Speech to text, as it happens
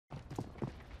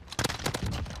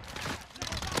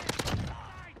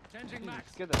Changing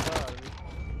max. Get the hell out of me.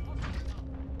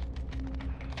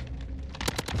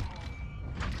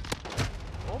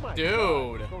 Oh my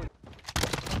dude. God.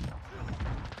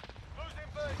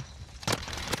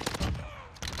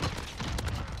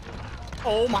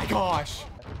 Oh my gosh.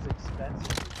 It's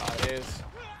expensive. Oh, it is.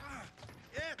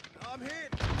 Yeah, I'm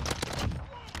hit.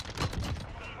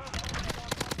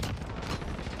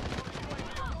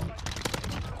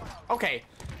 Okay,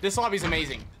 this lobby's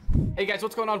amazing. Hey guys,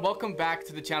 what's going on? Welcome back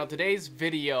to the channel. Today's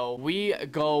video, we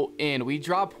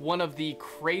drop one of the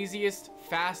craziest,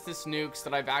 fastest nukes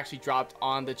that I've actually dropped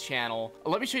on the channel.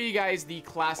 Let me show you guys the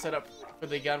class setup for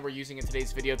the gun we're using in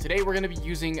today's video. Today we're going to be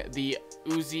using the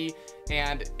UZI,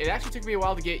 and it actually took me a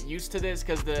while to get used to this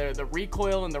because the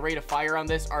recoil and the rate of fire on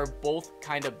this are both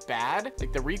kind of bad.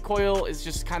 Like the recoil is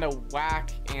just kind of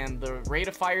whack and the rate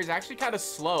of fire is actually kind of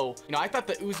slow. You know, I thought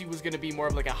the UZI was going to be more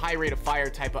of like a high rate of fire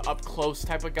type of up close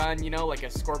type of gun, you know, like a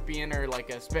Scorpion or like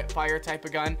a Spitfire type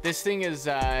of gun. This thing is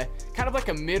kind of like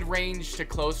a mid-range to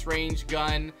close range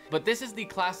gun, but this is the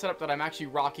class setup that I'm actually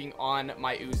rocking on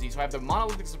my UZI. So I have the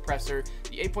monolithic suppressor,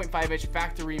 the 8.5-inch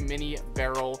factory mini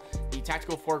barrel, the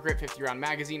tactical foregrip 50 round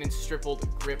magazine, and stippled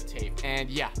grip tape. And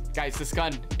yeah, guys, this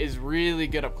gun is really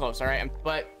good up close. All right,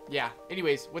 but yeah,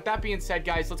 anyways, with that being said,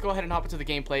 guys, let's go ahead and hop into the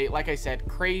gameplay. Like I said,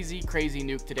 crazy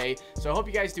nuke today, so I hope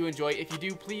you guys do enjoy. If you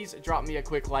do, please drop me a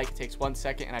quick like. It takes 1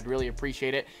 second and I'd really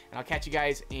appreciate it, and I'll catch you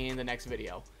guys in the next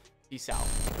video. Peace out.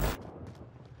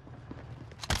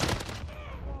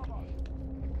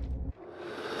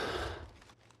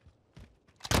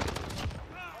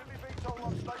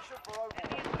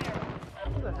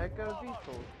 Who the heck got a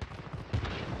VTOL?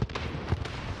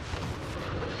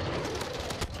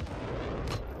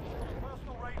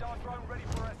 Personal radar drone ready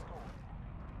for escort.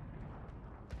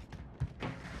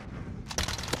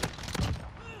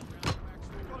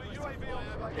 Got a UAV on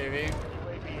station. KV.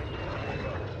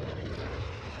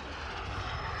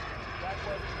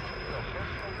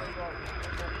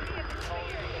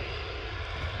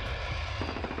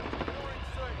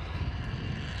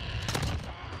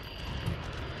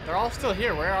 They're all still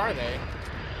here. Where are they?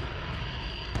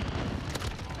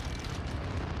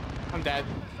 I'm dead.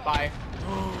 Bye.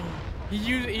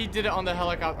 He did it on the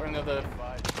helicopter, or no, the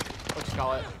what you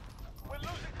call it? We're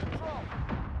losing control.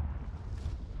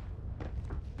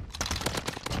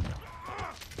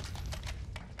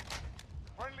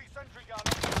 Friendly sentry gun.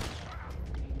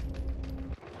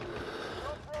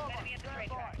 Enemy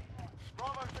infiltrator.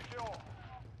 Bravo secure.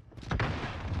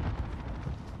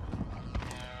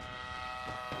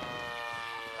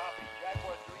 Copy.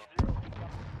 Jaguar 3-0.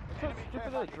 It's so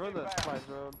stupid that drone that flies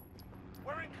around.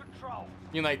 We're in control.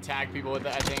 You can like tag people with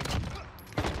it, I think.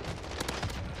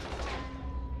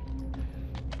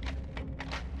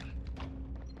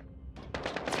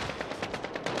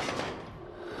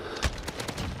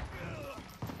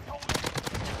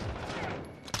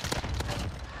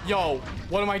 Yo,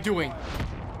 what am I doing?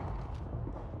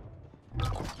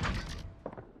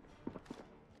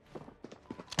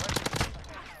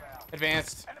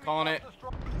 Advanced, calling it.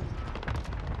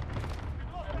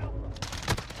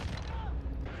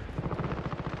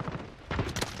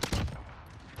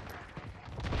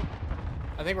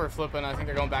 I think we're flipping. I think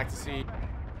they're going back to C.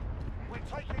 We're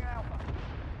taking Alpha.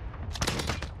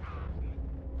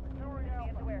 Securing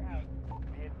Alpha. Warehouse.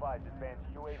 Be advised, advanced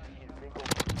UAV is bingo.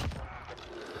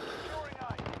 Securing A.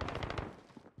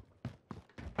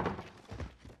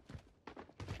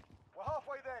 We're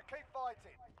halfway there. Keep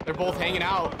fighting. They're both hanging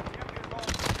out.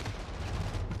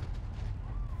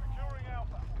 Securing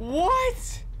Alpha.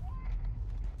 What?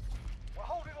 We're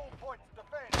holding all points.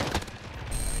 Defend.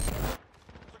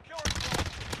 Securing Alpha.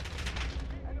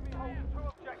 Enemy holding 2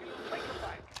 objectives. Take them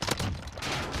back.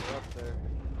 They're up there.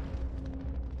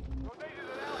 You're needed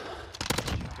at Alpha.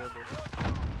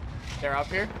 They're up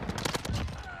here.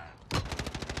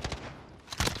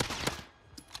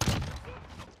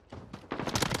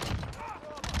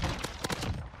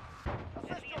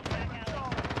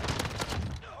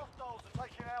 Hostiles are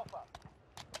taking Alpha.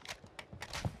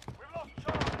 We've lost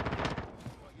Charlie.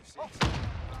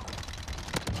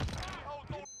 Hold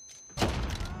on.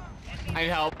 I need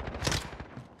help.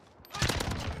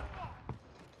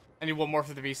 I need one more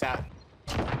for the VSAT.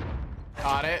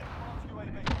 Got it.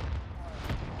 UAV.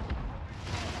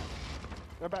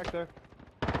 They're back there.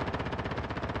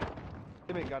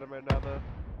 They ain't got him right now though.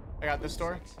 I got this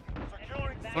door.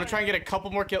 Securing I'm gonna try and get a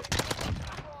couple more kills.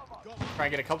 Try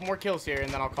and get a couple more kills here,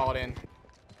 and then I'll call it in.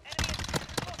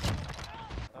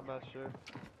 I'm not sure.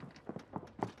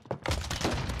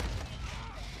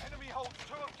 enemy holds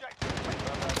 2 objectives.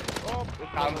 Oh,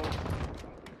 it's Got him.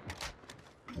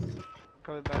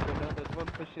 coming back right now. There's one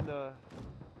pushing the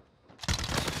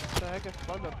the heck is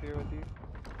fun up here with you?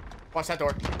 Watch that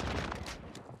door.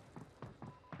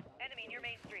 Enemy in your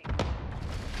main street.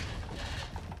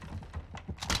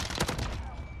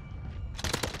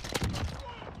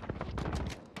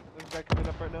 There's a guy coming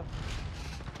up right now.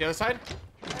 The other side?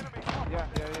 Yeah.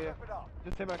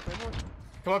 Just stay back there.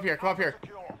 Come up here, come up here.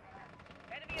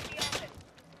 Enemy in the office.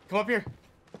 Come up here.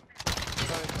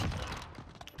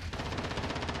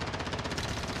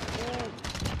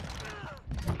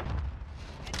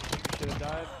 Should have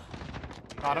died.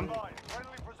 Got him.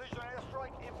 Friendly precision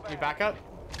airstrike inbound. You back up.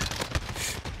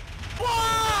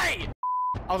 Why?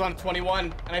 I was on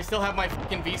 21 and I still have my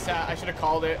fucking VSAT. I should have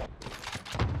called it.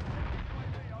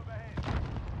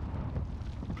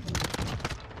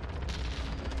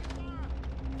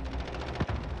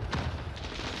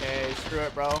 Okay, screw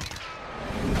it, bro.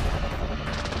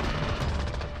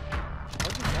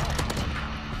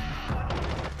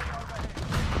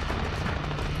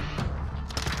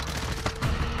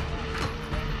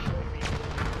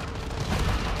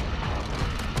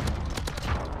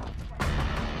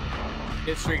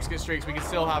 Get streaks, get streaks. We can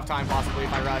still have time possibly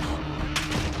if I rush.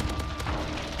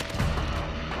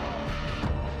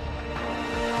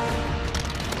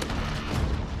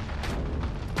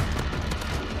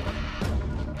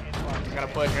 Gotta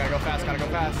push, gotta go fast, gotta go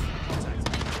fast.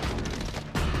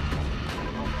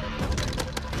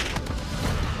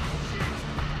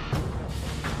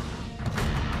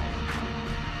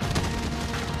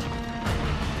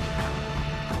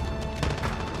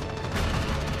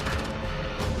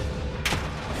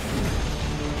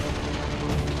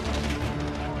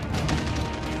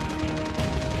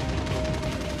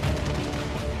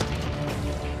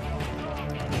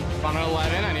 On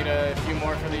 11, I need a few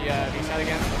more for the V-side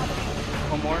again.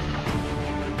 One more.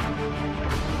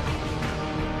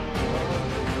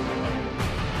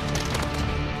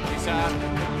 V-side.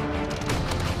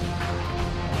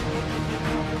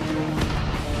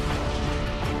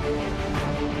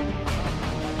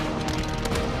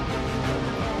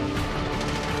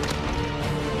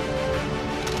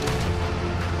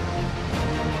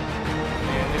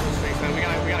 Man, these are streaks, man. We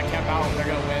gotta camp out. They're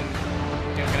gonna win.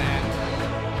 Game's gonna end.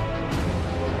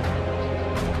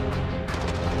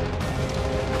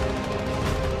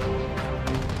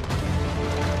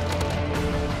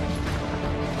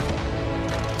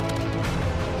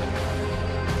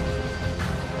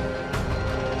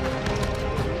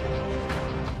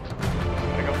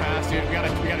 Dude, we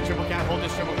gotta triple cap. Hold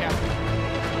this triple cap.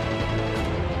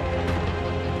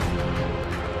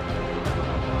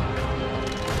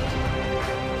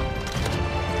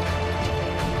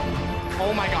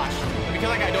 Oh my gosh. Let me kill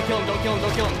that guy. Don't kill him, don't kill him,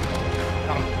 don't kill him.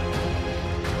 Got him.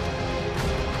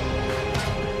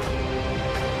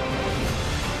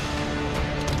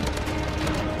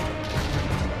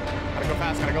 Gotta go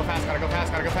fast, gotta go fast, gotta go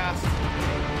fast, gotta go fast.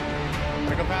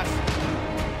 Gotta go fast.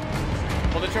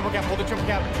 Hold the triple cap, hold the triple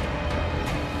cap.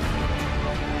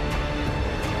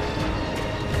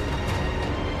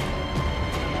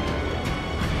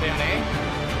 Stay on A.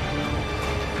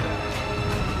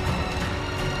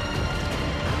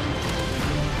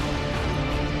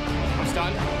 I'm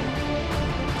stunned.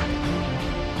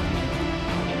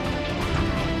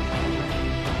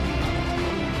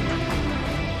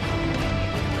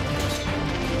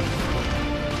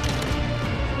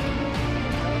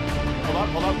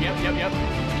 Hold up, yep.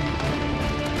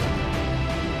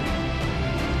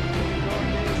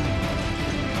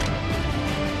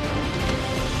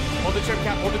 Hold the trip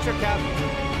cap, hold the trip cap.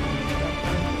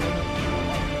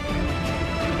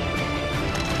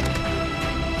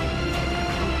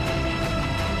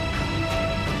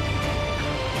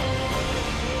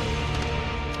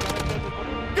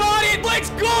 Got it, let's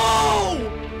go!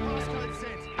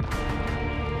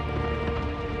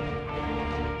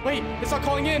 Wait, it's not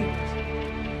calling in.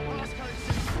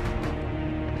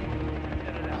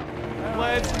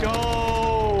 Let's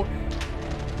go.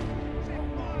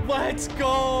 Let's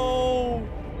go.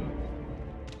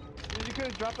 Dude, you could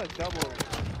have dropped a double.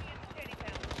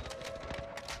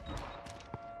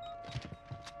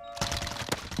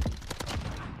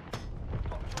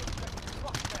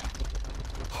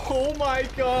 Oh my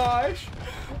gosh.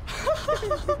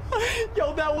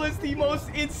 Yo, that was the most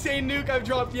insane nuke I've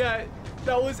dropped yet.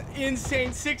 That was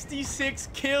insane. 66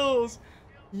 kills.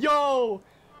 Yo,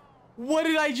 what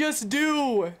did I just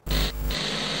do?